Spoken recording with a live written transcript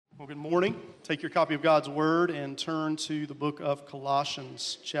Well, good morning. Take your copy of God's Word and turn to the book of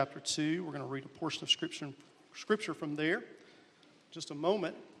Colossians, chapter 2. We're going to read a portion of Scripture from there. Just a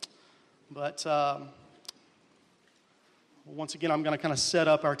moment. But once again, I'm going to kind of set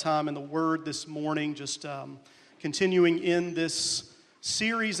up our time in the Word this morning, just continuing in this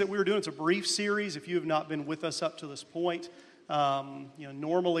series that we were doing. It's a brief series. If you have not been with us up to this point,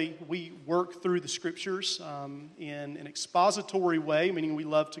 normally we work through the Scriptures in an expository way, meaning we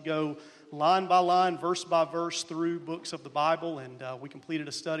love to go line by line, verse by verse through books of the Bible, and we completed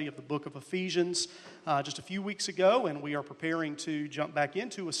a study of the book of Ephesians just a few weeks ago, and we are preparing to jump back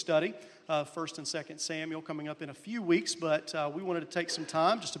into a study of 1st and 2nd Samuel coming up in a few weeks, but we wanted to take some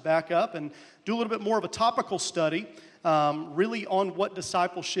time just to back up and do a little bit more of a topical study, really on what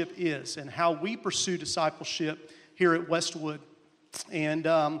discipleship is and how we pursue discipleship here at Westwood. And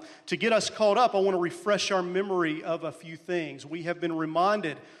to get us caught up, I want to refresh our memory of a few things. We have been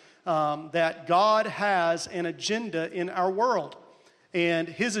reminded that God has an agenda in our world. And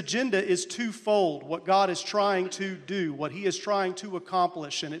His agenda is twofold, what God is trying to do, what He is trying to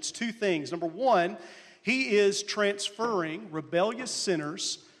accomplish. And it's two things. Number one, He is transferring rebellious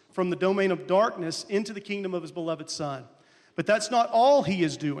sinners from the domain of darkness into the kingdom of His beloved Son. But that's not all He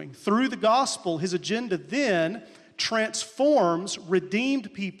is doing. Through the gospel, His agenda then transforms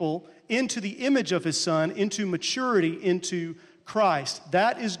redeemed people into the image of His Son, into maturity, into Christ.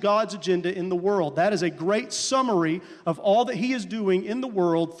 That is God's agenda in the world. That is a great summary of all that He is doing in the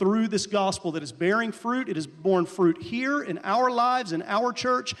world through this gospel that is bearing fruit. It has borne fruit here in our lives, in our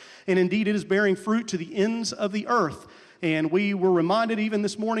church, and indeed it is bearing fruit to the ends of the earth. And we were reminded even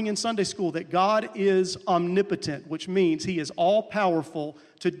this morning in Sunday school that God is omnipotent, which means He is all-powerful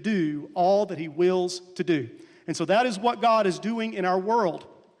to do all that He wills to do. And so that is what God is doing in our world.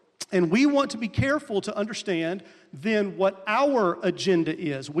 And we want to be careful to understand then what our agenda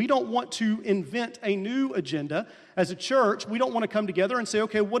is. We don't want to invent a new agenda. As a church, we don't want to come together and say,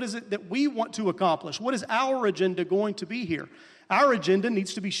 okay, what is it that we want to accomplish? What is our agenda going to be here? Our agenda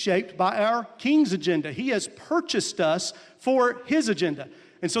needs to be shaped by our King's agenda. He has purchased us for His agenda.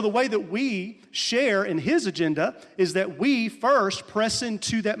 And so the way that we share in His agenda is that we first press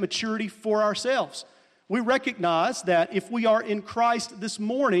into that maturity for ourselves. We recognize that if we are in Christ this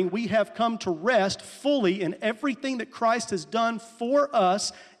morning, we have come to rest fully in everything that Christ has done for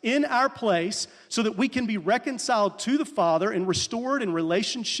us in our place so that we can be reconciled to the Father and restored in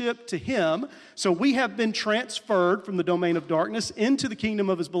relationship to Him. So we have been transferred from the domain of darkness into the kingdom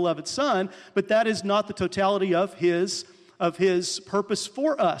of His beloved Son, but that is not the totality of His purpose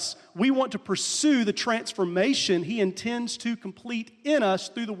for us. We want to pursue the transformation He intends to complete in us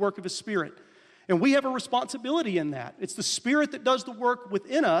through the work of His Spirit. And we have a responsibility in that. It's the Spirit that does the work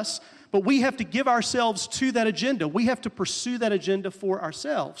within us, but we have to give ourselves to that agenda. We have to pursue that agenda for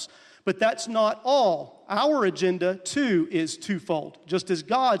ourselves. But that's not all. Our agenda, too, is twofold, just as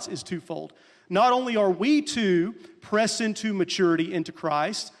God's is twofold. Not only are we to press into maturity into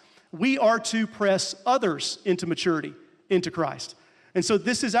Christ, we are to press others into maturity into Christ. And so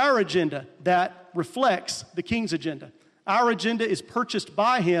this is our agenda that reflects the King's agenda. Our agenda is purchased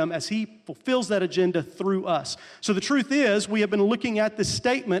by Him as He fulfills that agenda through us. So the truth is, we have been looking at this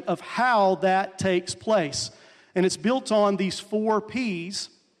statement of how that takes place. And it's built on these 4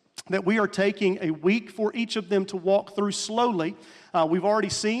 P's that we are taking a week for each of them to walk through slowly. We've already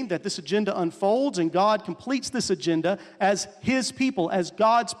seen that this agenda unfolds and God completes this agenda as His people, as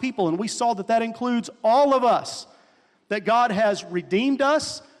God's people. And we saw that that includes all of us, that God has redeemed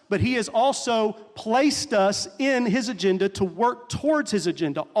us, but He has also placed us in His agenda to work towards His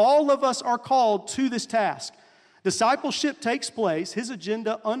agenda. All of us are called to this task. Discipleship takes place, His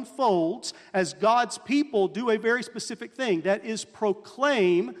agenda unfolds as God's people do a very specific thing. That is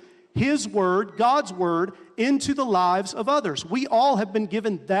proclaim His word, God's word, into the lives of others. We all have been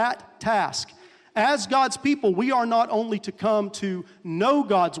given that task. As God's people, we are not only to come to know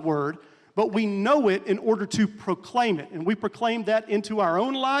God's word, but we know it in order to proclaim it. And we proclaim that into our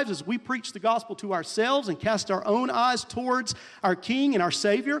own lives as we preach the gospel to ourselves and cast our own eyes towards our King and our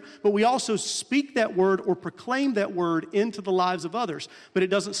Savior. But we also speak that word or proclaim that word into the lives of others. But it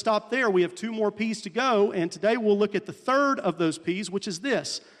doesn't stop there. We have 2 more P's to go. And today we'll look at the third of those P's, which is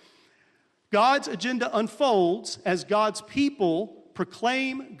this. God's agenda unfolds as God's people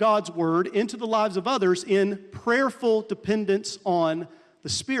proclaim God's word into the lives of others in prayerful dependence on the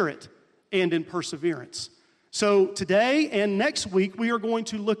Spirit and in perseverance. So today and next week, we are going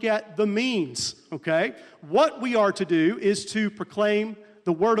to look at the means, okay? What we are to do is to proclaim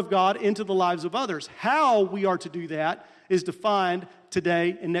the Word of God into the lives of others. How we are to do that is defined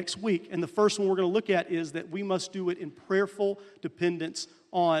today and next week. And the first one we're going to look at is that we must do it in prayerful dependence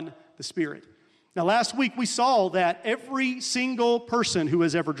on the Spirit. Now, last week we saw that every single person who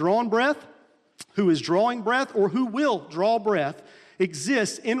has ever drawn breath, who is drawing breath, or who will draw breath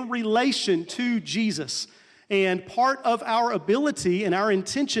exists in relation to Jesus. And part of our ability and our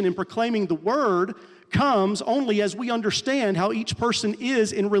intention in proclaiming the Word comes only as we understand how each person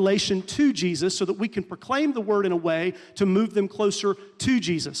is in relation to Jesus so that we can proclaim the Word in a way to move them closer to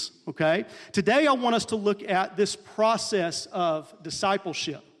Jesus, okay? Today I want us to look at this process of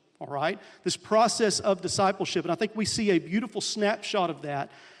discipleship, all right? This process of discipleship, and I think we see a beautiful snapshot of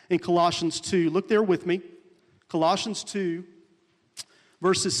that in Colossians 2. Look there with me. Colossians 2,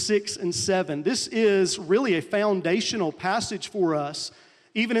 verses 6 and 7. This is really a foundational passage for us,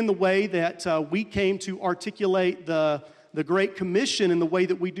 even in the way that we came to articulate the Great Commission in the way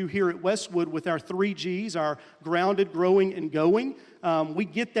that we do here at Westwood with our 3 Gs, our grounded, growing, and going. We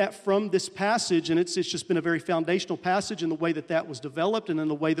get that from this passage, and it's just been a very foundational passage in the way that that was developed and in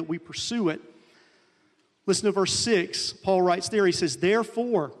the way that we pursue it. Listen to verse 6. Paul writes there, he says,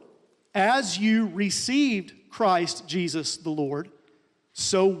 "Therefore, as you received Christ Jesus the Lord,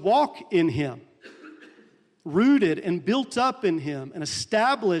 so walk in Him, rooted and built up in Him and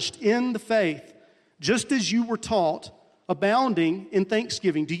established in the faith, just as you were taught, abounding in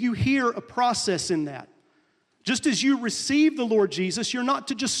thanksgiving." Do you hear a process in that? Just as you receive the Lord Jesus, you're not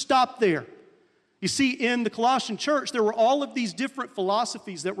to just stop there. You see, in the Colossian church, there were all of these different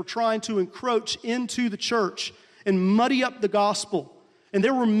philosophies that were trying to encroach into the church and muddy up the gospel. And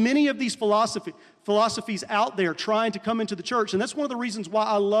there were many of these philosophies out there trying to come into the church. And that's one of the reasons why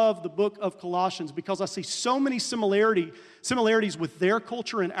I love the book of Colossians, because I see so many similarities with their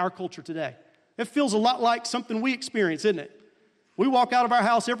culture and our culture today. It feels a lot like something we experience, isn't it? We walk out of our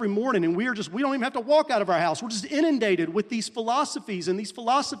house every morning and we don't even have to walk out of our house. We're just inundated with these philosophies, and these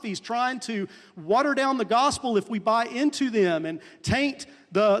philosophies trying to water down the gospel if we buy into them and taint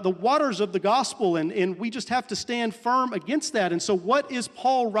the waters of the gospel, and we just have to stand firm against that. And so what is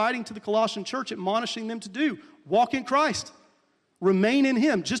Paul writing to the Colossian church, admonishing them to do? Walk in Christ. Remain in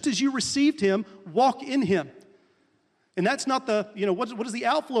Him. Just as you received Him, walk in Him. And that's not what is the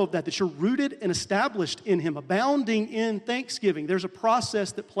outflow of that? That you're rooted and established in Him, abounding in thanksgiving. There's a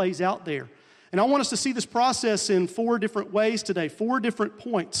process that plays out there. And I want us to see this process in 4 different ways today, 4 different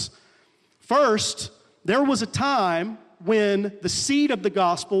points. First, there was a time when the seed of the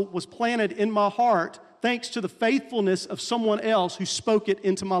gospel was planted in my heart thanks to the faithfulness of someone else who spoke it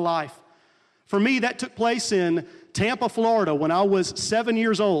into my life. For me, that took place in Tampa, Florida, when I was 7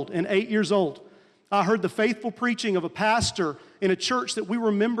 years old and 8 years old. I heard the faithful preaching of a pastor in a church that we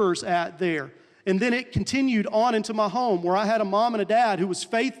were members at there. And then it continued on into my home, where I had a mom and a dad who was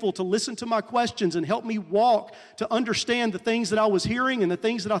faithful to listen to my questions and help me walk to understand the things that I was hearing and the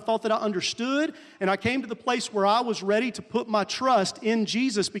things that I thought that I understood. And I came to the place where I was ready to put my trust in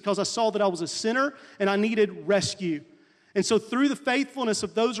Jesus because I saw that I was a sinner and I needed rescue. And so through the faithfulness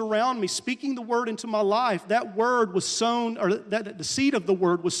of those around me speaking the word into my life, that word was sown, or that the seed of the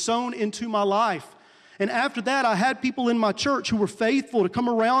word was sown into my life. And after that, I had people in my church who were faithful to come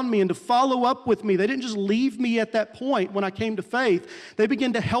around me and to follow up with me. They didn't just leave me at that point when I came to faith. They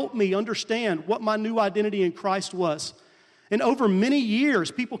began to help me understand what my new identity in Christ was. And over many years,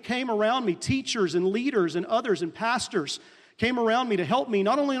 people came around me, teachers and leaders and others and pastors came around me to help me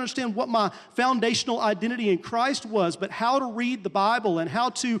not only understand what my foundational identity in Christ was, but how to read the Bible and how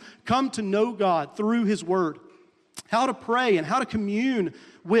to come to know God through His Word, how to pray and how to commune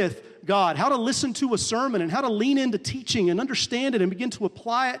with God, how to listen to a sermon and how to lean into teaching and understand it and begin to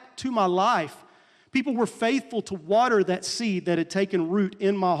apply it to my life. People were faithful to water that seed that had taken root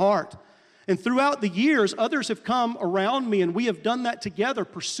in my heart. And throughout the years, others have come around me and we have done that together,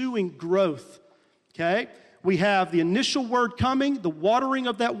 pursuing growth, okay? We have the initial word coming, the watering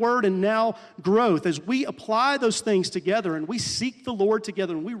of that word, and now growth. As we apply those things together and we seek the Lord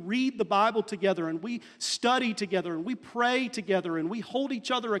together and we read the Bible together and we study together and we pray together and we hold each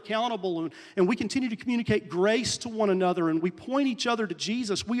other accountable and we continue to communicate grace to one another and we point each other to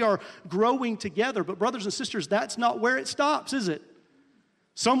Jesus, we are growing together. But brothers and sisters, that's not where it stops, is it?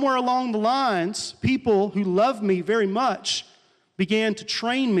 Somewhere along the lines, people who love me very much began to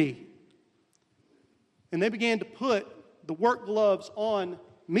train me. And they began to put the work gloves on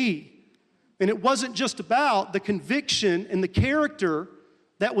me. And it wasn't just about the conviction and the character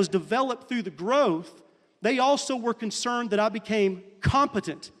that was developed through the growth. They also were concerned that I became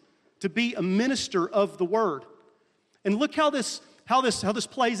competent to be a minister of the Word. And look how this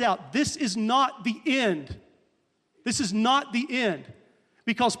plays out. This is not the end. This is not the end.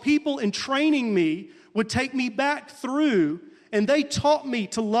 Because people in training me would take me back through And they taught me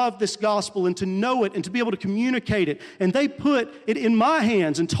to love this gospel and to know it and to be able to communicate it. And they put it in my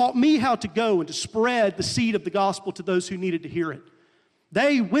hands and taught me how to go and to spread the seed of the gospel to those who needed to hear it.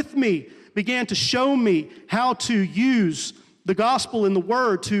 They, with me, began to show me how to use the gospel and the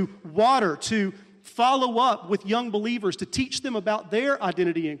word to water, to follow up with young believers, to teach them about their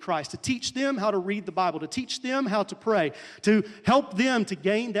identity in Christ, to teach them how to read the Bible, to teach them how to pray, to help them to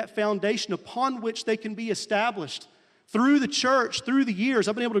gain that foundation upon which they can be established. Through the church, through the years,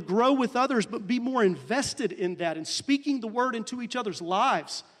 I've been able to grow with others, but be more invested in that and speaking the word into each other's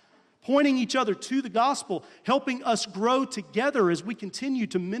lives, pointing each other to the gospel, helping us grow together as we continue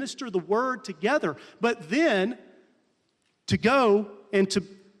to minister the word together. But then to go and to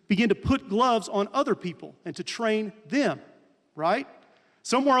begin to put gloves on other people and to train them, right?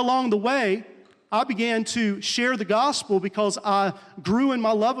 Somewhere along the way, I began to share the gospel because I grew in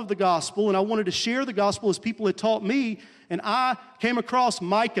my love of the gospel and I wanted to share the gospel as people had taught me. And I came across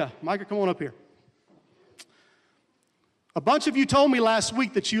Micah. Micah, come on up here. A bunch of you told me last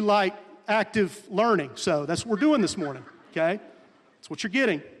week that you like active learning. So that's what we're doing this morning, okay? That's what you're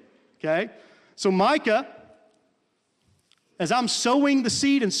getting, okay? So Micah, as I'm sowing the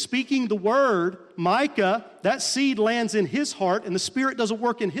seed and speaking the word, Micah, that seed lands in his heart, and the Spirit does a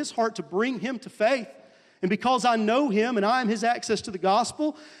work in his heart to bring him to faith. And because I know him and I am his access to the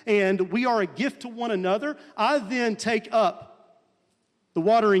gospel, and we are a gift to one another, I then take up the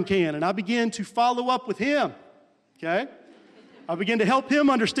watering can, and I begin to follow up with him, okay? I begin to help him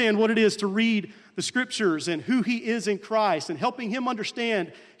understand what it is to read the Scriptures and who he is in Christ and helping him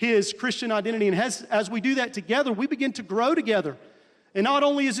understand his Christian identity. And as we do that together, we begin to grow together. And not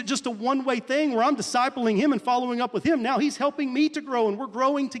only is it just a one-way thing where I'm discipling him and following up with him, now he's helping me to grow and we're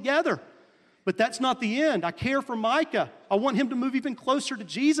growing together. But that's not the end. I care for Micah. I want him to move even closer to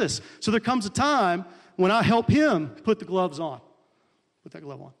Jesus. So there comes a time when I help him put the gloves on. Put that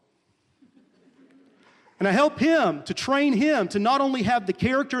glove on. And I help him to train him to not only have the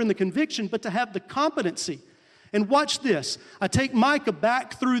character and the conviction, but to have the competency. And watch this. I take Micah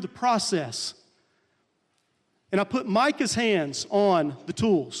back through the process. And I put Micah's hands on the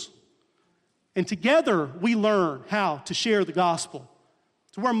tools. And together we learn how to share the gospel.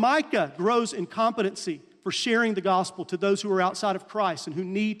 To where Micah grows in competency for sharing the gospel to those who are outside of Christ and who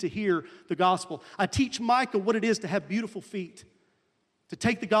need to hear the gospel. I teach Micah what it is to have beautiful feet, to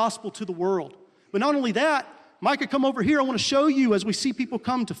take the gospel to the world. But not only that, Micah, come over here. I want to show you as we see people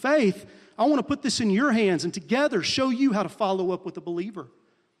come to faith, I want to put this in your hands and together show you how to follow up with a believer.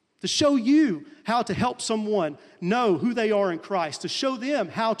 To show you how to help someone know who they are in Christ. To show them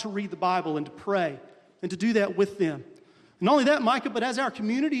how to read the Bible and to pray and to do that with them. And not only that, Micah, but as our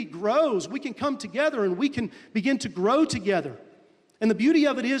community grows, we can come together and we can begin to grow together. And the beauty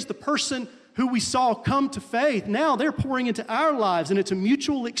of it is the person who we saw come to faith, now they're pouring into our lives, and it's a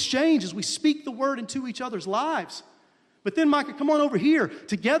mutual exchange as we speak the word into each other's lives. But then, Micah, come on over here.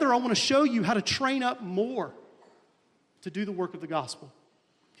 Together, I want to show you how to train up more to do the work of the gospel.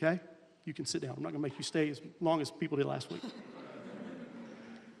 Okay? You can sit down. I'm not going to make you stay as long as people did last week.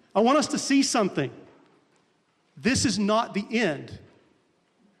 I want us to see something. This is not the end.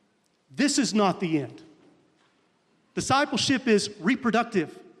 This is not the end. Discipleship is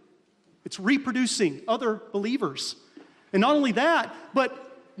reproductive. It's reproducing other believers. And not only that,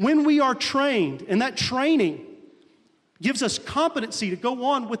 but when we are trained, and that training gives us competency to go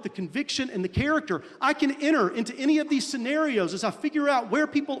on with the conviction and the character, I can enter into any of these scenarios as I figure out where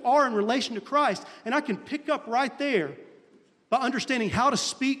people are in relation to Christ, and I can pick up right there by understanding how to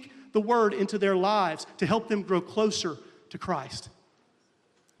speak the word into their lives to help them grow closer to Christ.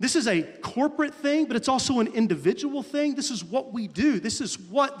 This is a corporate thing, but it's also an individual thing. This is what we do. This is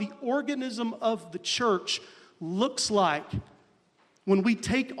what the organism of the church looks like when we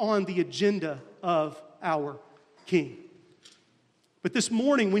take on the agenda of our King. But this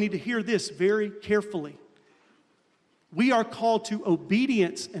morning, we need to hear this very carefully. We are called to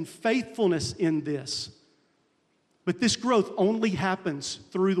obedience and faithfulness in this. But this growth only happens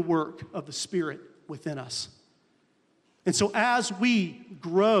through the work of the Spirit within us. And so as we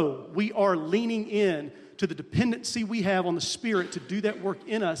grow, we are leaning in to the dependency we have on the Spirit to do that work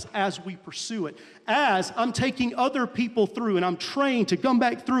in us as we pursue it. As I'm taking other people through and I'm trained to come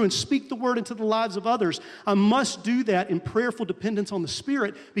back through and speak the word into the lives of others, I must do that in prayerful dependence on the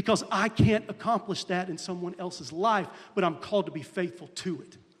Spirit because I can't accomplish that in someone else's life, but I'm called to be faithful to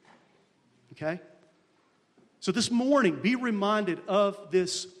it. Okay? So this morning, be reminded of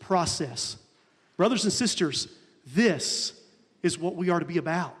this process. Brothers and sisters, this is what we are to be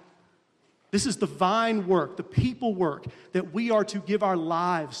about. This is the vine work, the people work that we are to give our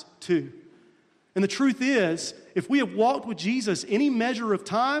lives to. And the truth is, if we have walked with Jesus any measure of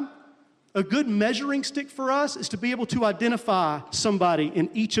time, a good measuring stick for us is to be able to identify somebody in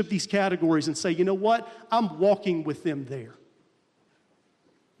each of these categories and say, you know what? I'm walking with them there.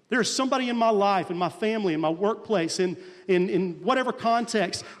 There is somebody in my life, in my family, in my workplace, in whatever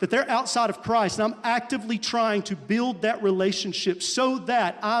context, that they're outside of Christ, and I'm actively trying to build that relationship so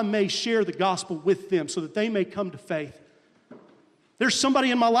that I may share the gospel with them, so that they may come to faith. There's somebody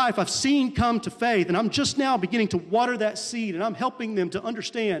in my life I've seen come to faith, and I'm just now beginning to water that seed, and I'm helping them to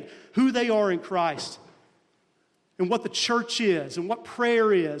understand who they are in Christ and what the church is and what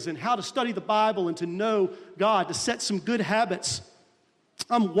prayer is and how to study the Bible and to know God, to set some good habits.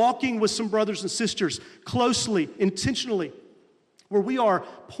 I'm walking with some brothers and sisters closely, intentionally, where we are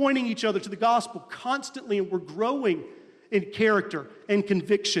pointing each other to the gospel constantly, and we're growing in character and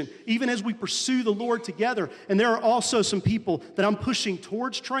conviction, even as we pursue the Lord together. And there are also some people that I'm pushing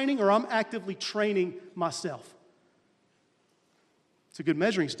towards training, or I'm actively training myself. It's a good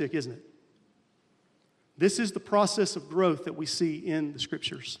measuring stick, isn't it? This is the process of growth that we see in the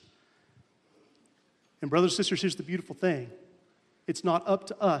Scriptures. And brothers and sisters, here's the beautiful thing. It's not up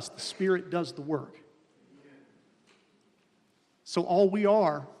to us. The Spirit does the work. So all we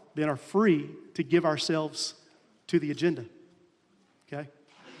are then are free to give ourselves to the agenda. Okay?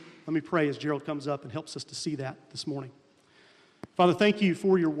 Let me pray as Gerald comes up and helps us to see that this morning. Father, thank you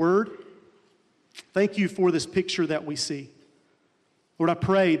for your word. Thank you for this picture that we see. Lord, I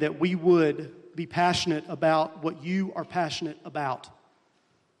pray that we would be passionate about what you are passionate about.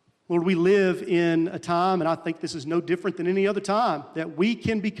 Lord, we live in a time, and I think this is no different than any other time, that we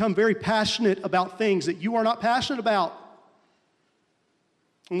can become very passionate about things that you are not passionate about.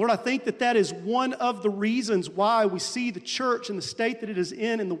 And Lord, I think that that is one of the reasons why we see the church in the state that it is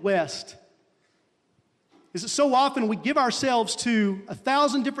in the West. Is that so often we give ourselves to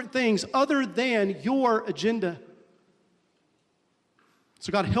 1,000 different things other than your agenda.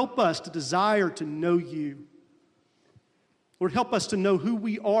 So God, help us to desire to know you. Lord, help us to know who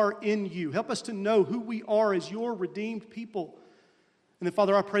we are in you. Help us to know who we are as your redeemed people. And then,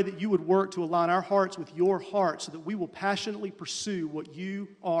 Father, I pray that you would work to align our hearts with your heart so that we will passionately pursue what you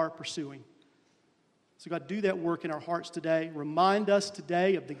are pursuing. So, God, do that work in our hearts today. Remind us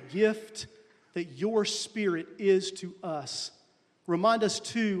today of the gift that your Spirit is to us. Remind us,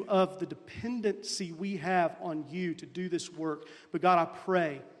 too, of the dependency we have on you to do this work. But, God, I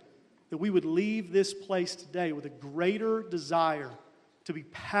pray that we would leave this place today with a greater desire to be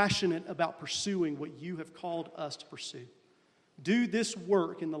passionate about pursuing what you have called us to pursue. Do this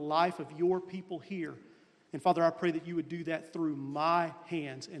work in the life of your people here. And Father, I pray that you would do that through my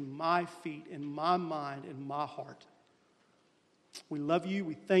hands and my feet and my mind and my heart. We love you.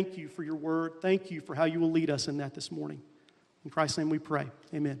 We thank you for your word. Thank you for how you will lead us in that this morning. In Christ's name we pray.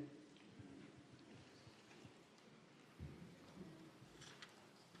 Amen.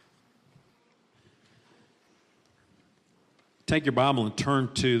 Take your Bible and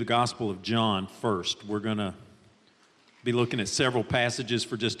turn to the Gospel of John first. We're going to be looking at several passages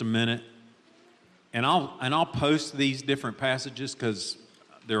for just a minute. And I'll post these different passages because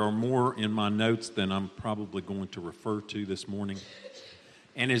there are more in my notes than I'm probably going to refer to this morning.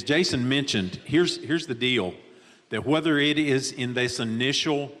 And as Jason mentioned, here's the deal, that whether it is in this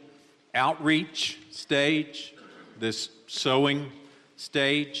initial outreach stage, this sowing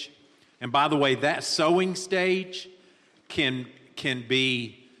stage, and by the way, that sowing stage can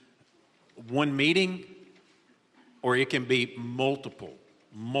be one meeting, or it can be multiple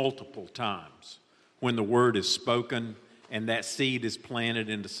times when the word is spoken and that seed is planted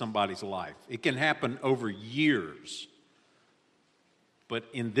into somebody's life. It can happen over years. But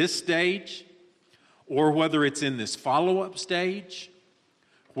in this stage, or whether it's in this follow-up stage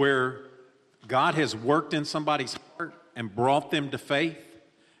where God has worked in somebody's heart and brought them to faith.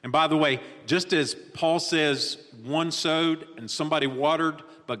 And by the way, just as Paul says, one sowed and somebody watered,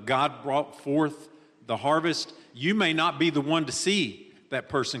 but God brought forth the harvest, you may not be the one to see that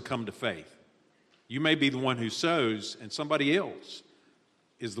person come to faith. You may be the one who sows, and somebody else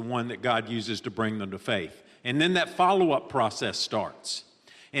is the one that God uses to bring them to faith. And then that follow-up process starts.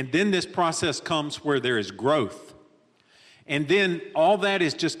 And then this process comes where there is growth. And then all that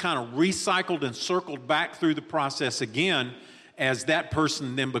is just kind of recycled and circled back through the process again as that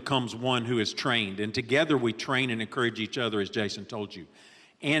person then becomes one who is trained. And together we train and encourage each other, as Jason told you.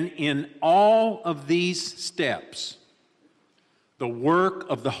 And in all of these steps, the work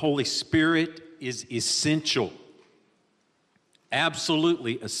of the Holy Spirit is essential.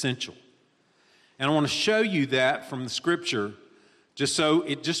 Absolutely essential. And I want to show you that from the Scripture, just so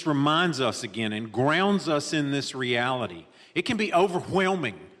it just reminds us again and grounds us in this reality. It can be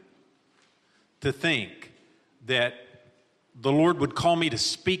overwhelming to think that the Lord would call me to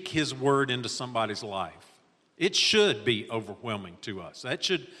speak His word into somebody's life. It should be overwhelming to us. That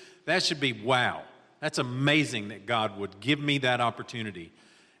should be wow. That's amazing that God would give me that opportunity.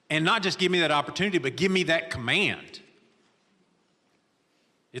 And not just give me that opportunity, but give me that command.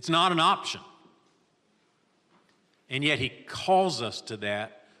 It's not an option. And yet He calls us to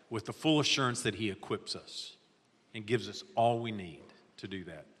that with the full assurance that He equips us and gives us all we need to do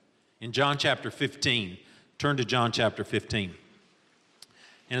that. In John chapter 15, turn to John chapter 15.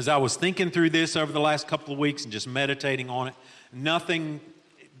 And as I was thinking through this over the last couple of weeks and just meditating on it, nothing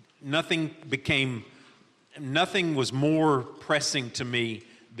was more pressing to me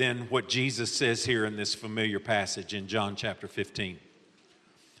than what Jesus says here in this familiar passage in John chapter 15.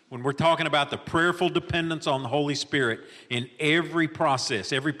 When we're talking about the prayerful dependence on the Holy Spirit in every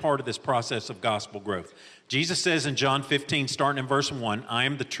process, every part of this process of gospel growth. Jesus says in John 15, starting in verse 1, I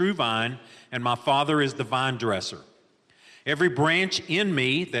am the true vine, and my Father is the vine dresser. Every branch in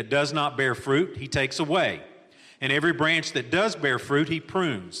me that does not bear fruit, He takes away. And every branch that does bear fruit, He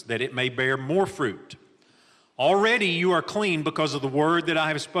prunes, that it may bear more fruit. Already you are clean because of the word that I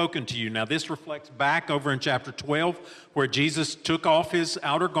have spoken to you. Now this reflects back over in chapter 12 where Jesus took off His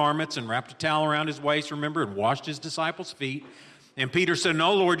outer garments and wrapped a towel around His waist, remember, and washed His disciples' feet. And Peter said,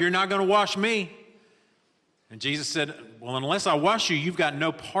 no, Lord, you're not going to wash me. And Jesus said, well, unless I wash you, you've got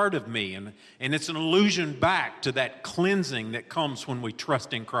no part of me. And it's an allusion back to that cleansing that comes when we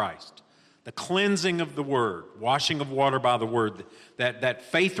trust in Christ. The cleansing of the Word, washing of water by the Word, that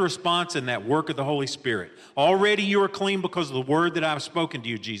faith response and that work of the Holy Spirit. Already you are clean because of the Word that I have spoken to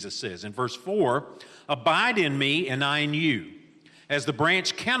you, Jesus says. In verse 4, abide in me and I in you. As the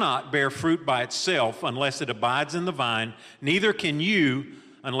branch cannot bear fruit by itself unless it abides in the vine, neither can you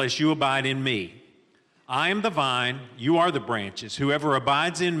unless you abide in me. I am the vine, you are the branches. Whoever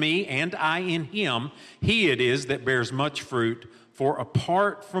abides in me and I in him, he it is that bears much fruit. For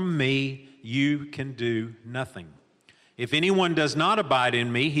apart from me, you can do nothing. If anyone does not abide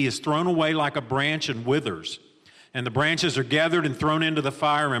in me, he is thrown away like a branch and withers, and the branches are gathered and thrown into the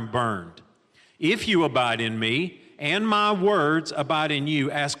fire and burned. If you abide in me, and my words abide in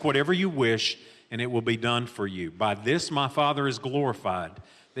you, ask whatever you wish, and it will be done for you. By this my Father is glorified,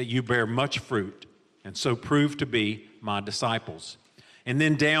 that you bear much fruit, and so prove to be my disciples. And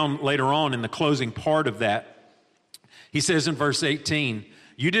then down later on in the closing part of that, he says in verse 18,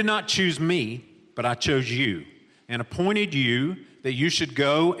 you did not choose me, but I chose you and appointed you that you should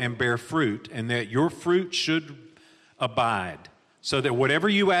go and bear fruit and that your fruit should abide, so that whatever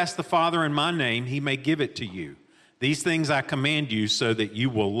you ask the Father in my name, He may give it to you. These things I command you so that you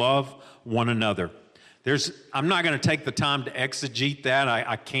will love one another. I'm not going to take the time to exegete that.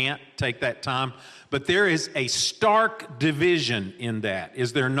 I can't take that time. But there is a stark division in that.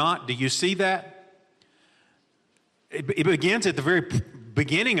 Is there not? Do you see that? It begins at the very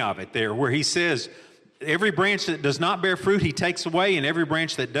beginning of it there where He says, every branch that does not bear fruit, He takes away, and every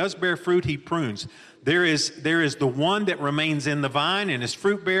branch that does bear fruit, He prunes. There is the one that remains in the vine and is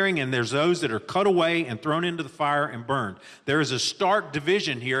fruit-bearing, and there's those that are cut away and thrown into the fire and burned. There is a stark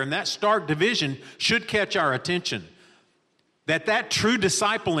division here, and that stark division should catch our attention. That true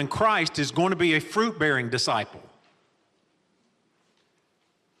disciple in Christ is going to be a fruit-bearing disciple.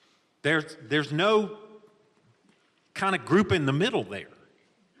 There's no kind of group in the middle there.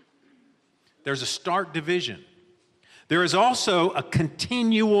 There's a stark division. There is also a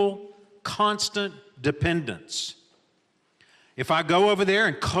continual, constant dependence. If I go over there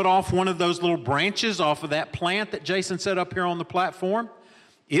and cut off one of those little branches off of that plant that Jason set up here on the platform,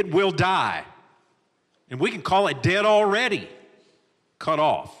 it will die. And we can call it dead already, cut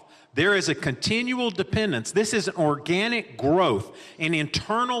off. There is a continual dependence. This is an organic growth, an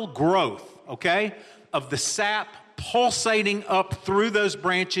internal growth, okay, of the sap pulsating up through those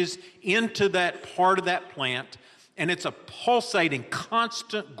branches into that part of that plant. And it's a pulsating,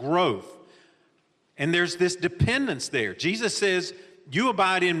 constant growth. And there's this dependence there. Jesus says, you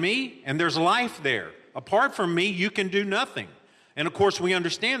abide in me, and there's life there. Apart from me, you can do nothing. And of course, we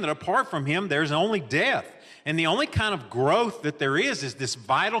understand that apart from Him, there's only death. And the only kind of growth that there is this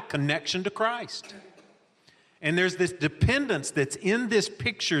vital connection to Christ. And there's this dependence that's in this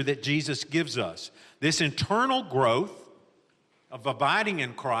picture that Jesus gives us. This internal growth of abiding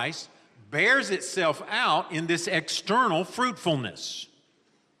in Christ bears itself out in this external fruitfulness.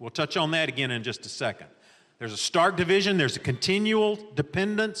 We'll touch on that again in just a second. There's a stark division, there's a continual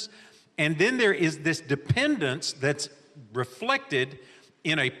dependence, and then there is this dependence that's reflected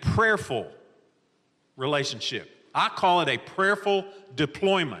in a prayerful relationship. I call it a prayerful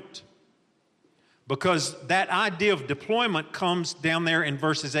deployment, because that idea of deployment comes down there in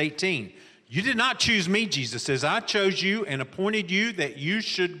verses 18. You did not choose me, Jesus says. I chose you and appointed you that you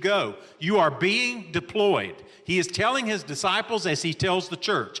should go. You are being deployed. He is telling his disciples as he tells the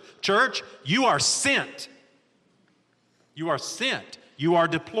church, church, you are sent. You are sent. You are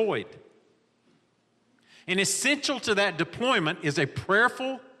deployed. And essential to that deployment is a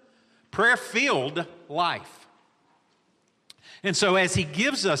prayerful, prayer-filled life. And so as he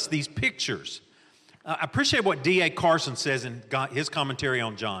gives us these pictures, I appreciate what D.A. Carson says in his commentary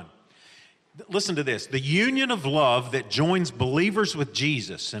on John. Listen to this. The union of love that joins believers with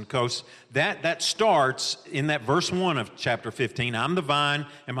Jesus. And of course, that starts in that verse 1 of chapter 15. I'm the vine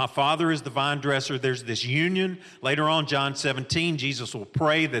and my Father is the vine dresser. There's this union. Later on, John 17, Jesus will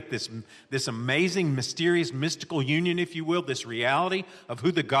pray that this amazing, mysterious, mystical union, if you will, this reality of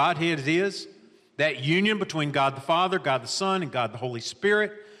who the Godhead is, that union between God the Father, God the Son, and God the Holy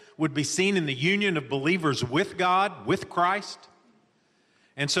Spirit would be seen in the union of believers with God, with Christ.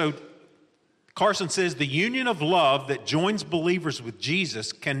 And so Carson says the union of love that joins believers with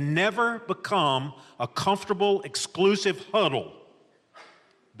Jesus can never become a comfortable, exclusive huddle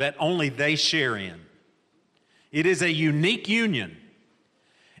that only they share in. It is a unique union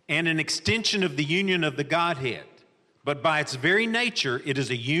and an extension of the union of the Godhead. But by its very nature, it is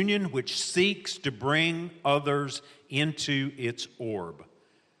a union which seeks to bring others into its orb.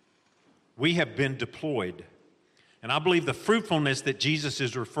 We have been deployed. And I believe the fruitfulness that Jesus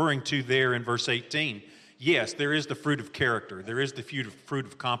is referring to there in verse 18, yes, there is the fruit of character. There is the fruit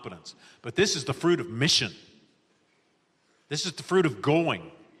of competence. But this is the fruit of mission. This is the fruit of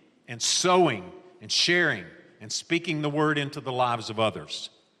going and sowing and sharing and speaking the word into the lives of others.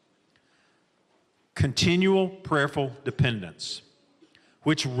 Continual prayerful dependence,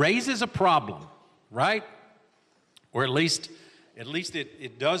 which raises a problem, right? Or at least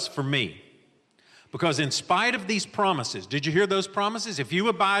it does for me. Because in spite of these promises, did you hear those promises? If you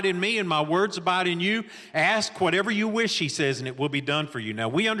abide in me and my words abide in you, ask whatever you wish, he says, and it will be done for you. Now,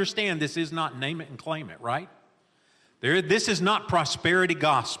 we understand this is not name it and claim it, right? This is not prosperity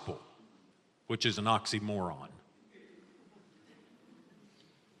gospel, which is an oxymoron.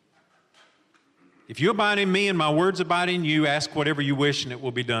 If you abide in me and my words abide in you, ask whatever you wish and it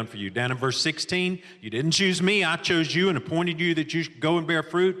will be done for you. Down in verse 16, you didn't choose me, I chose you and appointed you that you should go and bear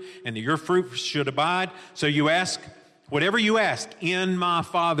fruit and that your fruit should abide. So you ask whatever you ask in my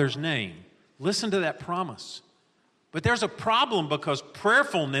Father's name. Listen to that promise. But there's a problem because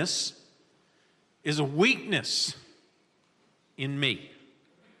prayerfulness is a weakness in me.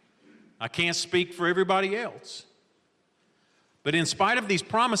 I can't speak for everybody else. But in spite of these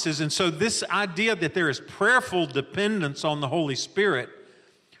promises, and so this idea that there is prayerful dependence on the Holy Spirit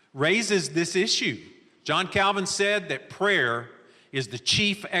raises this issue. John Calvin said that prayer is the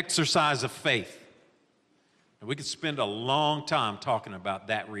chief exercise of faith. And we could spend a long time talking about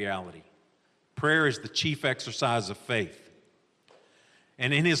that reality. Prayer is the chief exercise of faith.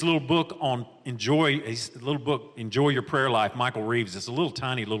 And in his little book on Enjoy Your Prayer Life, Michael Reeves, it's a little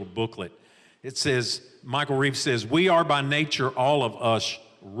tiny little booklet. It says, Michael Reeves says, we are by nature, all of us,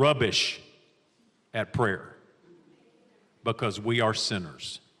 rubbish at prayer because we are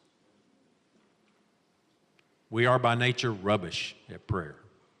sinners. We are by nature rubbish at prayer.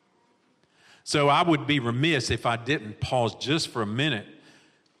 So I would be remiss if I didn't pause just for a minute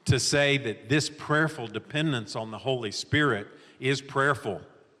to say that this prayerful dependence on the Holy Spirit is prayerful.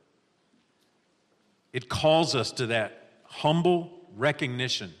 It calls us to that humble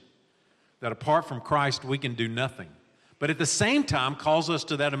recognition that apart from Christ, we can do nothing. But at the same time, calls us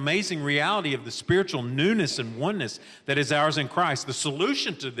to that amazing reality of the spiritual newness and oneness that is ours in Christ. The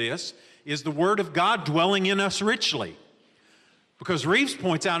solution to this is the Word of God dwelling in us richly. Because Reeves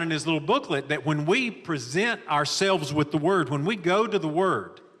points out in his little booklet that when we present ourselves with the Word, when we go to the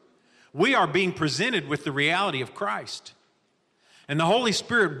Word, we are being presented with the reality of Christ. And the Holy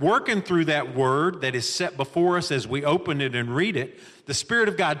Spirit working through that word that is set before us as we open it and read it, the Spirit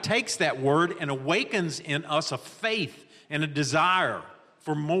of God takes that word and awakens in us a faith and a desire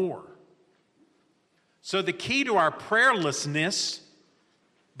for more. So the key to our prayerlessness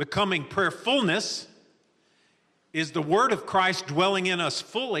becoming prayerfulness is the word of Christ dwelling in us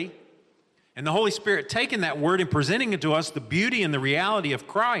fully, and the Holy Spirit taking that word and presenting it to us, the beauty and the reality of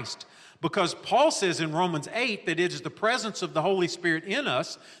Christ. Because Paul says in Romans 8 that it is the presence of the Holy Spirit in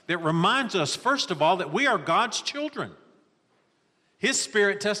us that reminds us, first of all, that we are God's children. His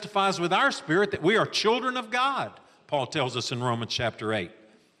Spirit testifies with our spirit that we are children of God, Paul tells us in Romans chapter 8.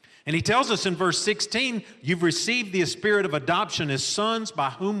 And he tells us in verse 16, you've received the Spirit of adoption as sons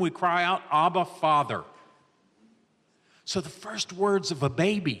by whom we cry out, Abba, Father. So the first words of a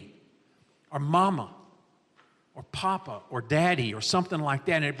baby are mama or Papa or Daddy or something like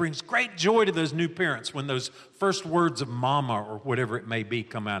that. And it brings great joy to those new parents when those first words of Mama or whatever it may be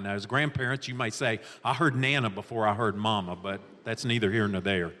come out. Now, as grandparents, you might say, I heard Nana before I heard Mama, but that's neither here nor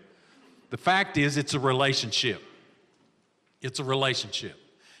there. The fact is, it's a relationship. It's a relationship.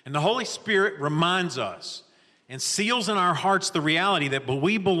 And the Holy Spirit reminds us and seals in our hearts the reality that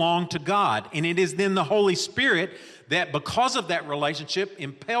we belong to God. And it is then the Holy Spirit that, because of that relationship,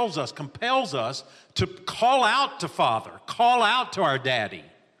 compels us to call out to Father, call out to our Daddy.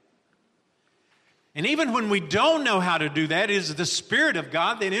 And even when we don't know how to do that, it is the Spirit of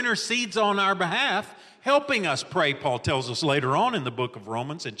God that intercedes on our behalf, helping us pray, Paul tells us later on in the book of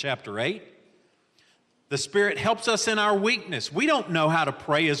Romans in chapter 8. The Spirit helps us in our weakness. We don't know how to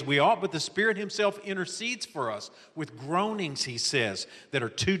pray as we ought, but the Spirit Himself intercedes for us with groanings, he says, that are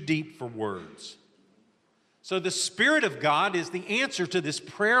too deep for words. So the Spirit of God is the answer to this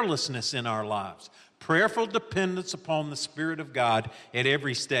prayerlessness in our lives. Prayerful dependence upon the Spirit of God at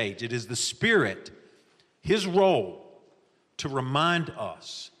every stage. It is the Spirit, His role, to remind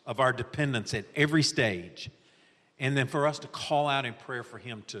us of our dependence at every stage, and then for us to call out in prayer for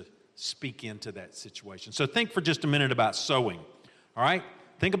Him to speak into that situation. So think for just a minute about sowing, all right?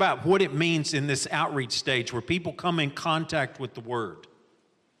 Think about what it means in this outreach stage where people come in contact with the Word.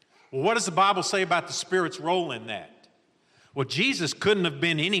 Well, what does the Bible say about the Spirit's role in that? Well, Jesus couldn't have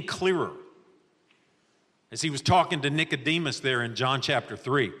been any clearer as He was talking to Nicodemus there in John chapter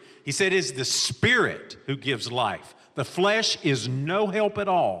 3. He said, it's the Spirit who gives life. The flesh is no help at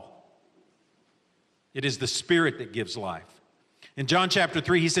all. It is the Spirit that gives life. In John chapter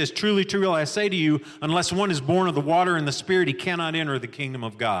 3, He says, truly, truly, I say to you, unless one is born of the water and the Spirit, he cannot enter the kingdom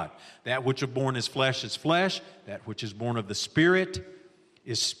of God. That which is born is flesh, that which is born of the Spirit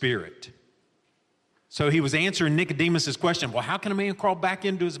is spirit. So He was answering Nicodemus' question, well, how can a man crawl back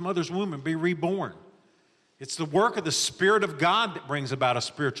into his mother's womb and be reborn? It's the work of the Spirit of God that brings about a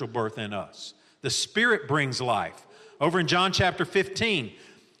spiritual birth in us. The Spirit brings life. Over in John chapter 15,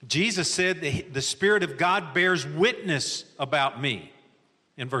 Jesus said that the Spirit of God bears witness about me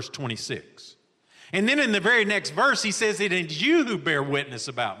in verse 26. And then in the very next verse, He says it is you who bear witness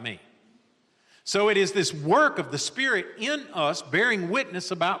about me. So it is this work of the Spirit in us bearing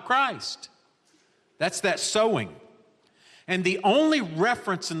witness about Christ. That's that sowing. And the only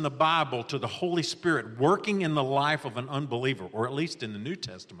reference in the Bible to the Holy Spirit working in the life of an unbeliever, or at least in the New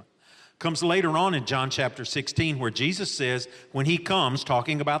Testament, comes later on in John chapter 16, where Jesus says when He comes,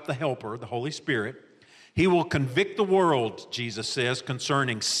 talking about the Helper, the Holy Spirit, He will convict the world, Jesus says,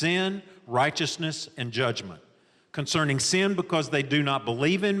 concerning sin, righteousness, and judgment. Concerning sin, because they do not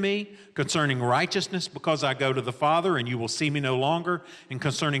believe in me. Concerning righteousness, because I go to the Father and you will see me no longer. And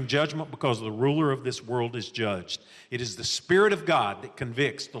concerning judgment, because the ruler of this world is judged. It is the Spirit of God that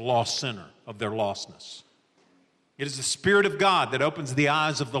convicts the lost sinner of their lostness. It is the Spirit of God that opens the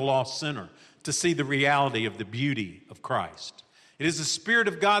eyes of the lost sinner to see the reality of the beauty of Christ. It is the Spirit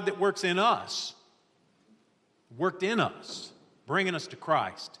of God that worked in us, bringing us to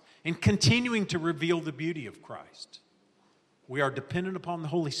Christ and continuing to reveal the beauty of Christ. We are dependent upon the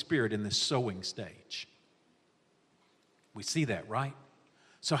Holy Spirit in this sowing stage. We see that, right?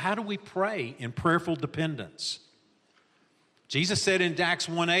 So how do we pray in prayerful dependence? Jesus said in Acts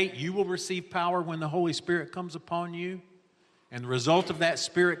 1:8, you will receive power when the Holy Spirit comes upon you. And the result of that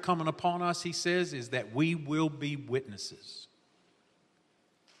Spirit coming upon us, He says, is that we will be witnesses.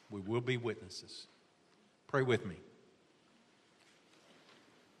 We will be witnesses. Pray with me.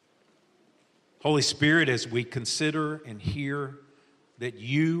 Holy Spirit, as we consider and hear that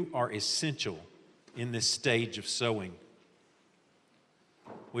You are essential in this stage of sowing,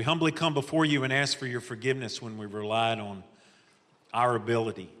 we humbly come before You and ask for Your forgiveness when we relied on our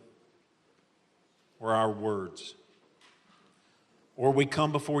ability or our words. Or we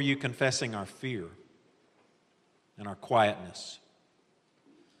come before You confessing our fear and our quietness.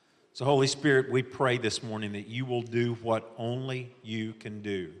 So Holy Spirit, we pray this morning that You will do what only You can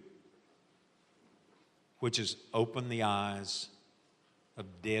do, which is open the eyes of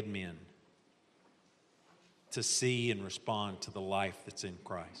dead men to see and respond to the life that's in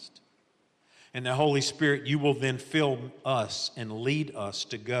Christ. And the Holy Spirit, You will then fill us and lead us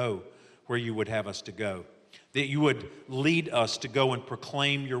to go where You would have us to go. That You would lead us to go and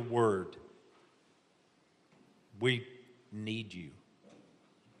proclaim Your word. We need You.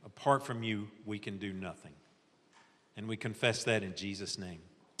 Apart from You, we can do nothing. And we confess that in Jesus' name.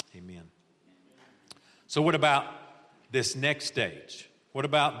 Amen. So what about this next stage? What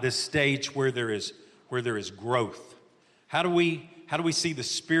about this stage where there is growth? How do we see the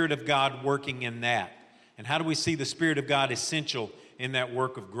Spirit of God working in that? And how do we see the Spirit of God essential in that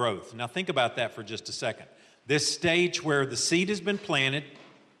work of growth? Now think about that for just a second. This stage where the seed has been planted,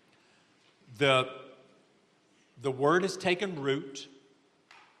 the word has taken root.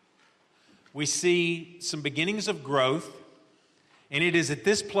 We see some beginnings of growth, and it is at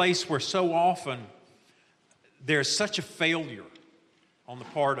this place where so often there's such a failure on the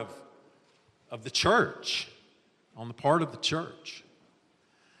part of the church,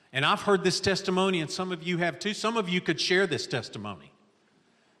 And I've heard this testimony, and some of you have too. Some of you could share this testimony.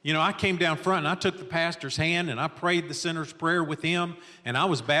 You know, I came down front and I took the pastor's hand and I prayed the sinner's prayer with him, and I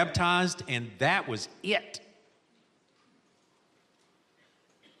was baptized, and that was it.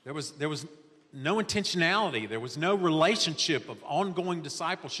 There was no intentionality. There was no relationship of ongoing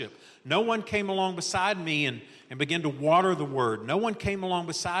discipleship. No one came along beside me and began to water the word. No one came along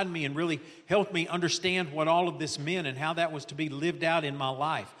beside me and really helped me understand what all of this meant and how that was to be lived out in my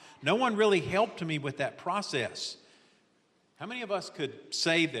life. No one really helped me with that process. How many of us could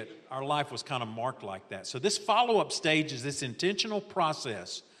say that our life was kind of marked like that? So this follow-up stage is this intentional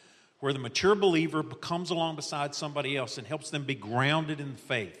process where the mature believer comes along beside somebody else and helps them be grounded in the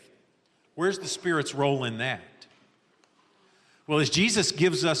faith. Where's the Spirit's role in that? Well, as Jesus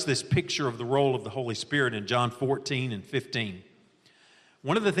gives us this picture of the role of the Holy Spirit in John 14 and 15,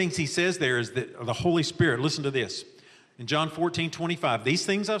 one of the things he says there is that the Holy Spirit, listen to this, in John 14:25, these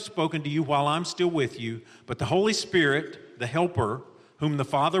things I've spoken to you while I'm still with you, but the Holy Spirit, the Helper, whom the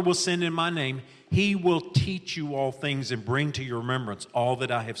Father will send in my name, he will teach you all things and bring to your remembrance all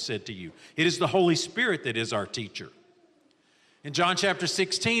that I have said to you. It is the Holy Spirit that is our teacher. In John chapter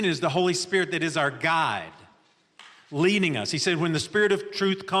 16, it is the Holy Spirit that is our guide, leading us. He said, when the Spirit of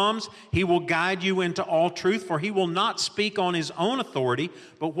truth comes, he will guide you into all truth, for he will not speak on his own authority,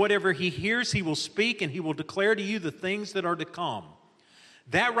 but whatever he hears, he will speak, and he will declare to you the things that are to come.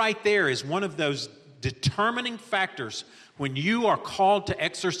 That right there is one of those determining factors when you are called to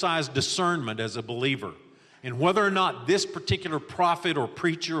exercise discernment as a believer, and whether or not this particular prophet or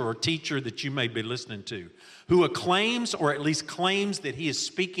preacher or teacher that you may be listening to, who acclaims or at least claims that he is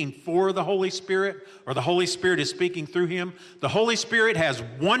speaking for the Holy Spirit or the Holy Spirit is speaking through him, the Holy Spirit has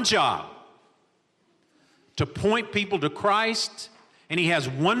one job: to point people to Christ, and he has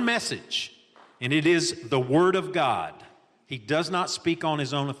one message, and it is the Word of God. He does not speak on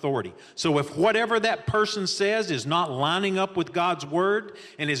his own authority. So if whatever that person says is not lining up with God's word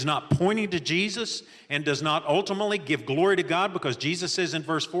and is not pointing to Jesus and does not ultimately give glory to God, because Jesus says in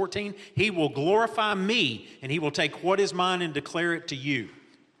verse 14, he will glorify me and he will take what is mine and declare it to you.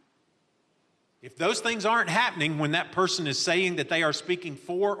 If those things aren't happening when that person is saying that they are speaking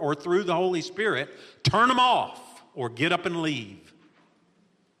for or through the Holy Spirit, turn them off or get up and leave.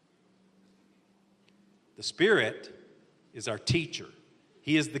 The Spirit is our teacher.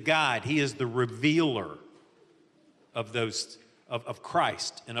 He is the guide. He is the revealer of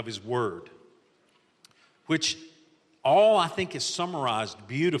Christ and of his word, which all I think is summarized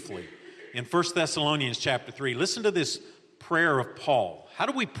beautifully in 1 Thessalonians chapter 3. Listen to this prayer of Paul. How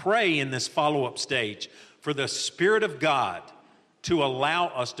do we pray in this follow-up stage for the Spirit of God to allow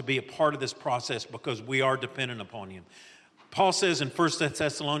us to be a part of this process, because we are dependent upon him? Paul says in 1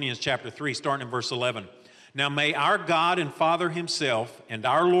 Thessalonians chapter 3, starting in verse 11, now may our God and Father himself and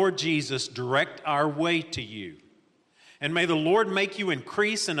our Lord Jesus direct our way to you. And may the Lord make you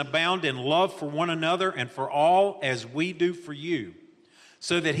increase and abound in love for one another and for all, as we do for you,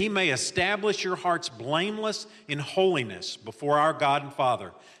 so that he may establish your hearts blameless in holiness before our God and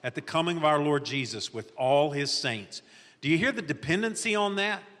Father at the coming of our Lord Jesus with all his saints. Do you hear the dependency on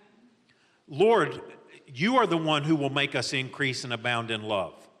that? Lord, you are the one who will make us increase and abound in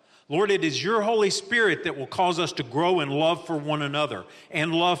love. Lord, it is your Holy Spirit that will cause us to grow in love for one another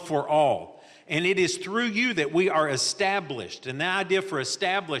and love for all. And it is through you that we are established. And the idea for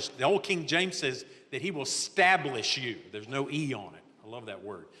established, the old King James says that he will establish you. There's no E on it. I love that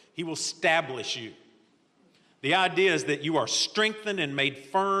word. He will establish you. The idea is that you are strengthened and made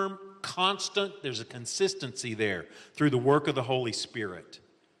firm, constant. There's a consistency there through the work of the Holy Spirit.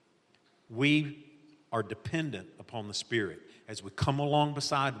 We are dependent upon the Spirit as we come along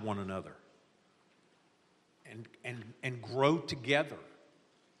beside one another and grow together,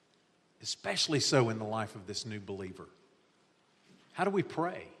 especially so in the life of this new believer. How do we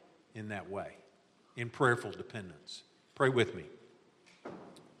pray in that way, in prayerful dependence? Pray with me.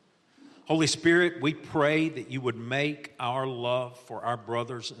 Holy Spirit, we pray that you would make our love for our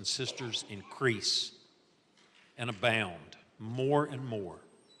brothers and sisters increase and abound more and more,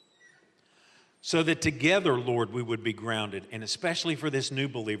 so that together, Lord, we would be grounded, and especially for this new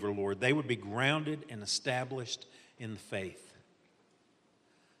believer, Lord, they would be grounded and established in the faith.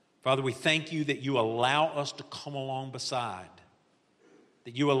 Father, we thank you that you allow us to come along beside,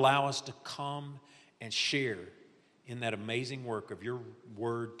 that you allow us to come and share in that amazing work of your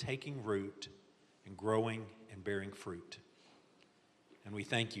word taking root and growing and bearing fruit. And we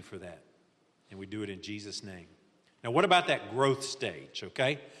thank you for that. And we do it in Jesus' name. Now, what about that growth stage,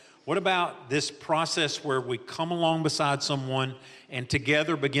 okay? What about this process where we come along beside someone and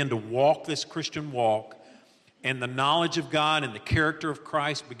together begin to walk this Christian walk, and the knowledge of God and the character of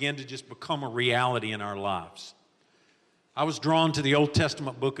Christ begin to just become a reality in our lives? I was drawn to the Old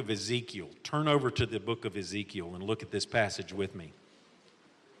Testament book of Ezekiel. Turn over to the book of Ezekiel and look at this passage with me.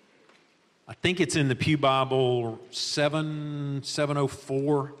 I think it's in the Pew Bible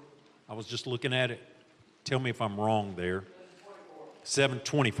 704. I was just looking at it. Tell me if I'm wrong there.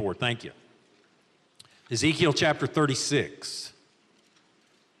 724, thank you. Ezekiel chapter 36.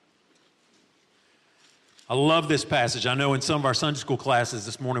 I love this passage. I know in some of our Sunday school classes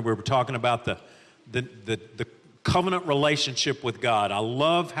this morning we were talking about the covenant relationship with God. I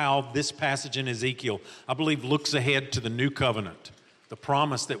love how this passage in Ezekiel, I believe, looks ahead to the new covenant, the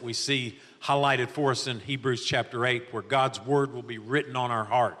promise that we see highlighted for us in Hebrews chapter 8, where God's word will be written on our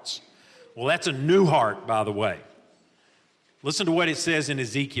hearts. Well, that's a new heart, by the way. Listen to what it says in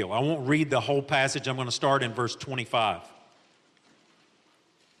Ezekiel. I won't read the whole passage. I'm going to start in verse 25.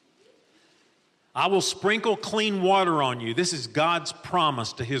 I will sprinkle clean water on you. This is God's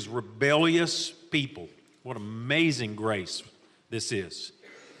promise to his rebellious people. What amazing grace this is.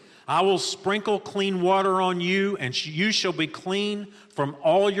 I will sprinkle clean water on you, and you shall be clean from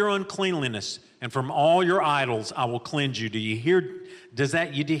all your uncleanliness, and from all your idols I will cleanse you. Do you hear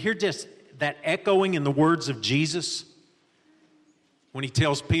just that echoing in the words of Jesus when he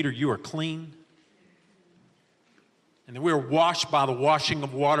tells Peter, you are clean? And then we are washed by the washing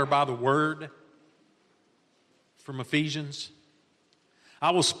of water by the word from Ephesians. I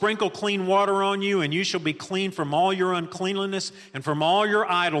will sprinkle clean water on you, and you shall be clean from all your uncleanliness, and from all your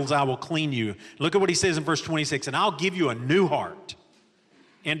idols I will clean you. Look at what he says in verse 26, and I'll give you a new heart,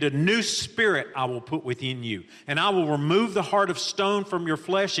 and a new spirit I will put within you. And I will remove the heart of stone from your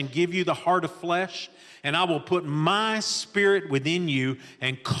flesh and give you the heart of flesh. And I will put my spirit within you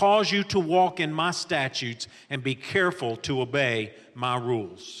and cause you to walk in my statutes and be careful to obey my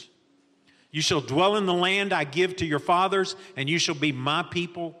rules. You shall dwell in the land I give to your fathers, and you shall be my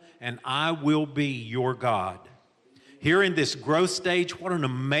people, and I will be your God. Here in this growth stage, what an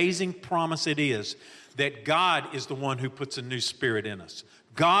amazing promise it is that God is the one who puts a new spirit in us.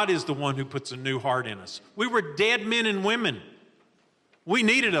 God is the one who puts a new heart in us. We were dead men and women. We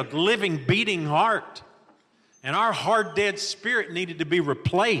needed a living, beating heart. And our hard, dead spirit needed to be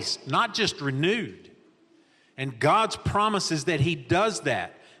replaced, not just renewed. And God's promise is that he does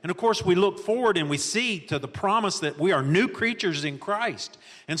that. And of course, we look forward and we see to the promise that we are new creatures in Christ.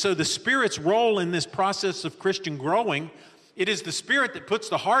 And so the Spirit's role in this process of Christian growing, it is the Spirit that puts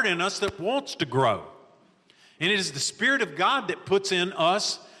the heart in us that wants to grow. And it is the Spirit of God that puts in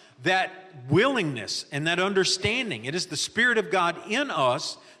us that willingness and that understanding. It is the Spirit of God in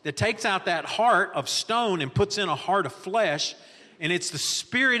us that takes out that heart of stone and puts in a heart of flesh. And it's the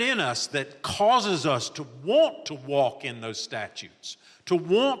Spirit in us that causes us to want to walk in those statutes, to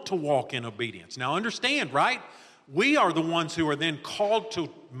want to walk in obedience. Now understand, right? We are the ones who are then called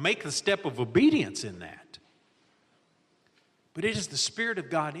to make the step of obedience in that. But it is the Spirit of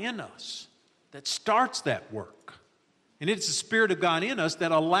God in us that starts that work. And it's the Spirit of God in us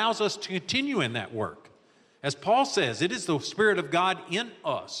that allows us to continue in that work. As Paul says, it is the Spirit of God in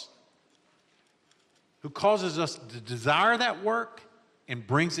us who causes us to desire that work and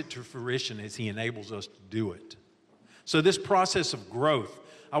brings it to fruition as he enables us to do it. So this process of growth,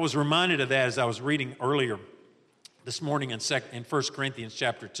 I was reminded of that as I was reading earlier this morning in 1 Corinthians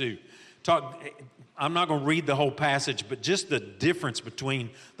chapter 2. I'm not going to read the whole passage, but just the difference between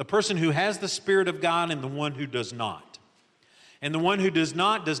the person who has the Spirit of God and the one who does not. And the one who does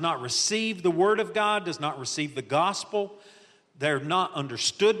not receive the Word of God, does not receive the gospel. They're not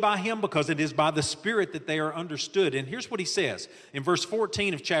understood by him because it is by the Spirit that they are understood. And here's what he says in verse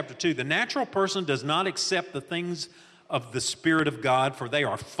 14 of chapter 2. The natural person does not accept the things of the Spirit of God, for they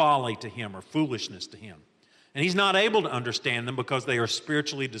are folly to him or foolishness to him. And he's not able to understand them because they are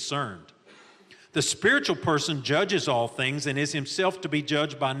spiritually discerned. The spiritual person judges all things and is himself to be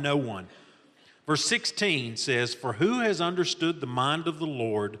judged by no one. Verse 16 says, for who has understood the mind of the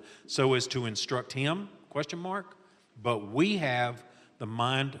Lord so as to instruct him? ? But we have the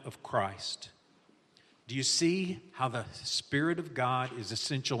mind of Christ. Do you see how the Spirit of God is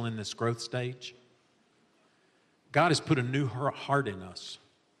essential in this growth stage? God has put a new heart in us.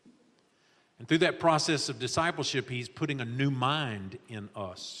 And through that process of discipleship, he's putting a new mind in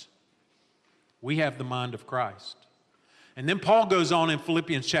us. We have the mind of Christ. And then Paul goes on in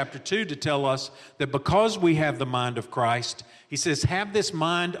Philippians chapter 2 to tell us that because we have the mind of Christ, he says, have this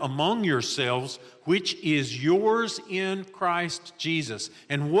mind among yourselves, which is yours in Christ Jesus.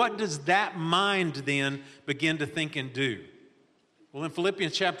 And what does that mind then begin to think and do? Well, in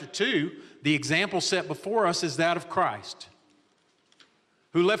Philippians chapter 2, the example set before us is that of Christ,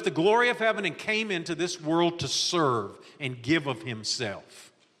 who left the glory of heaven and came into this world to serve and give of himself.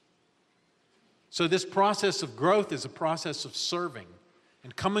 So this process of growth is a process of serving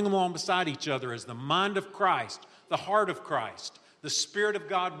and coming along beside each other as the mind of Christ, the heart of Christ, the Spirit of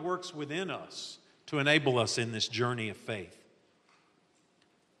God works within us to enable us in this journey of faith.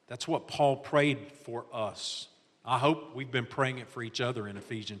 That's what Paul prayed for us. I hope we've been praying it for each other in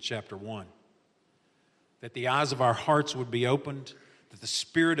Ephesians chapter 1. That the eyes of our hearts would be opened, that the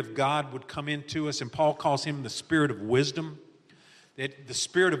Spirit of God would come into us, and Paul calls him the Spirit of wisdom. That the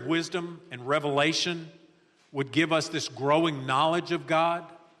Spirit of wisdom and revelation would give us this growing knowledge of God.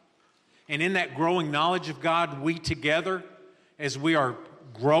 And in that growing knowledge of God, we together, as we are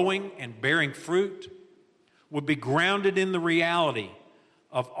growing and bearing fruit, would be grounded in the reality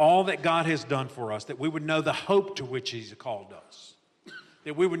of all that God has done for us, that we would know the hope to which He's called us,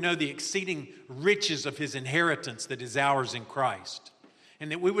 that we would know the exceeding riches of His inheritance that is ours in Christ,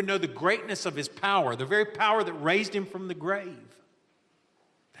 and that we would know the greatness of His power, the very power that raised Him from the grave.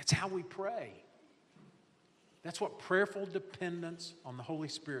 That's how we pray. That's what prayerful dependence on the Holy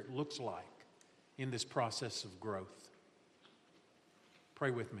Spirit looks like in this process of growth. Pray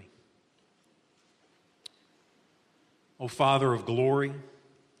with me. O Father of glory,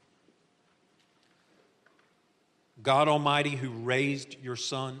 God Almighty, who raised your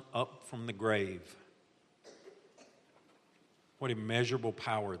Son up from the grave, what immeasurable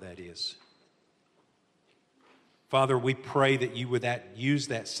power that is. Father, we pray that you would use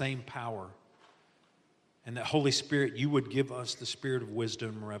that same power, and that Holy Spirit, you would give us the spirit of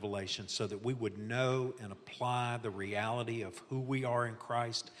wisdom and revelation so that we would know and apply the reality of who we are in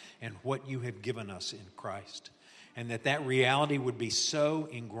Christ and what you have given us in Christ. And that reality would be so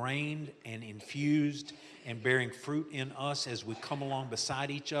ingrained and infused and bearing fruit in us as we come along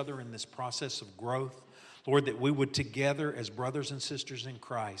beside each other in this process of growth. Lord, that we would together as brothers and sisters in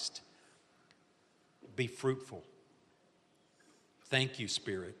Christ be fruitful. Thank you,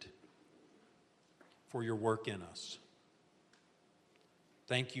 Spirit, for your work in us.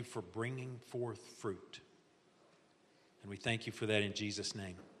 Thank you for bringing forth fruit. And we thank you for that in Jesus'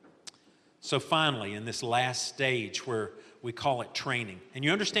 name. So finally, in this last stage where we call it training, and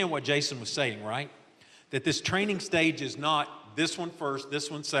you understand what Jason was saying, right? That this training stage is not this one first, this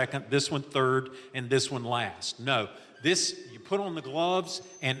one second, this one third, and this one last. No, this, you put on the gloves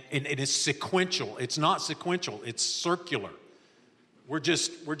and it is sequential. It's not sequential, it's circular. We're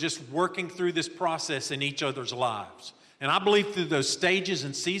just working through this process in each other's lives. And I believe through those stages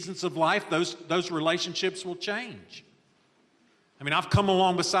and seasons of life, those relationships will change. I mean, I've come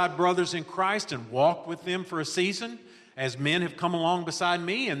along beside brothers in Christ and walked with them for a season, as men have come along beside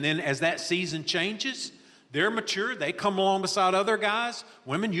me, and then as that season changes, they're mature, they come along beside other guys.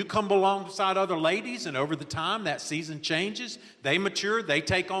 Women, you come along beside other ladies, and over the time, that season changes. They mature, they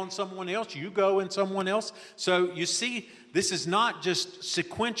take on someone else, you go in someone else. So you see, this is not just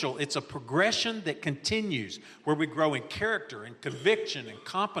sequential, it's a progression that continues, where we grow in character and conviction and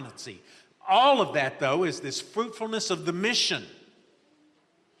competency. All of that, though, is this fruitfulness of the mission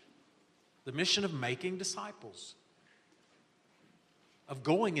of making disciples, of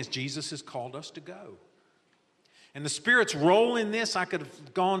going as Jesus has called us to go. And the Spirit's role in this, I could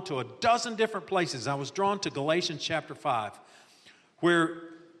have gone to a dozen different places. I was drawn to Galatians chapter 5, where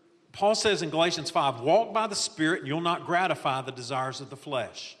Paul says in Galatians 5, walk by the Spirit and you'll not gratify the desires of the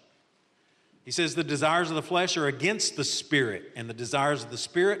flesh. He says the desires of the flesh are against the Spirit, and the desires of the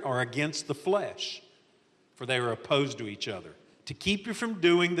Spirit are against the flesh, for they are opposed to each other, to keep you from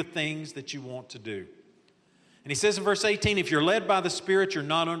doing the things that you want to do. And he says in verse 18, if you're led by the Spirit, you're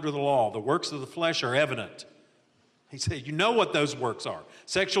not under the law. The works of the flesh are evident. He said, you know what those works are.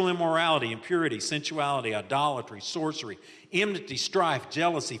 Sexual immorality, impurity, sensuality, idolatry, sorcery, enmity, strife,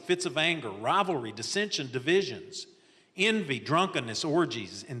 jealousy, fits of anger, rivalry, dissension, divisions, envy, drunkenness,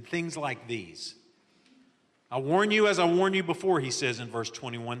 orgies, and things like these. I warn you, as I warned you before, he says in verse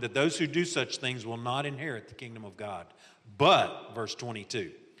 21, that those who do such things will not inherit the kingdom of God. But, verse 22,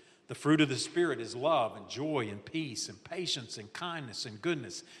 the fruit of the Spirit is love and joy and peace and patience and kindness and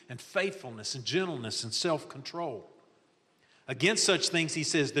goodness and faithfulness and gentleness and self-control. Against such things, he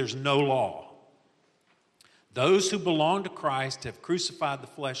says, there's no law. Those who belong to Christ have crucified the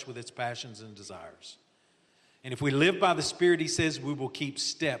flesh with its passions and desires. And if we live by the Spirit, he says, we will keep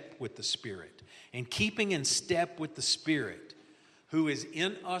step with the Spirit. And keeping in step with the Spirit, who is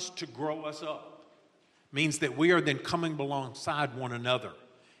in us to grow us up, means that we are then coming alongside one another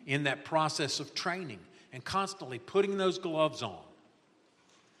in that process of training and constantly putting those gloves on.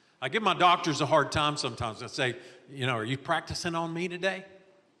 I give my doctors a hard time sometimes. I say, are you practicing on me today?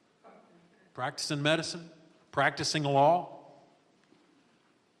 Practicing medicine? Practicing law?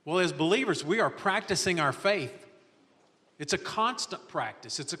 Well, as believers, we are practicing our faith. It's a constant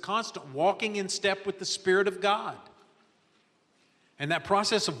practice. It's a constant walking in step with the Spirit of God. And that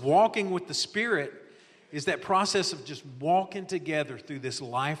process of walking with the Spirit is that process of just walking together through this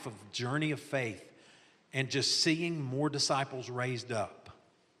life of journey of faith and just seeing more disciples raised up.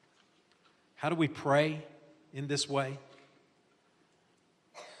 How do we pray in this way?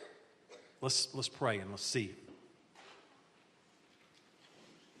 Let's pray and let's see.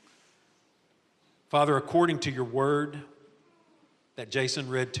 Father, according to your word that Jason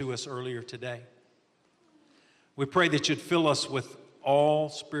read to us earlier today, we pray that you'd fill us with all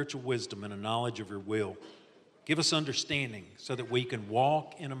spiritual wisdom and a knowledge of your will. Give us understanding so that we can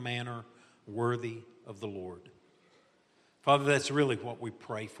walk in a manner worthy of the Lord. Father, that's really what we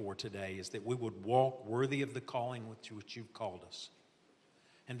pray for today, is that we would walk worthy of the calling which you've called us.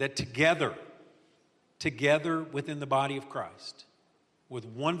 And that together within the body of Christ, with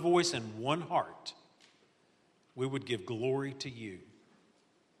one voice and one heart, we would give glory to you.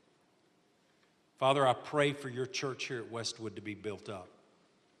 Father, I pray for your church here at Westwood to be built up.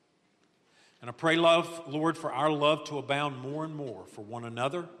 And I pray, Lord, for our love to abound more and more for one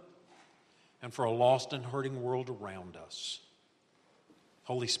another and for a lost and hurting world around us.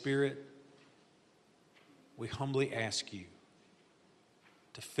 Holy Spirit, we humbly ask you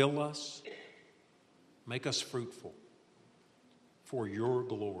to fill us, make us fruitful. For your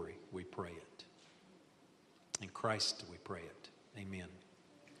glory, we pray it. In Christ we pray it. Amen.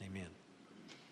 Amen.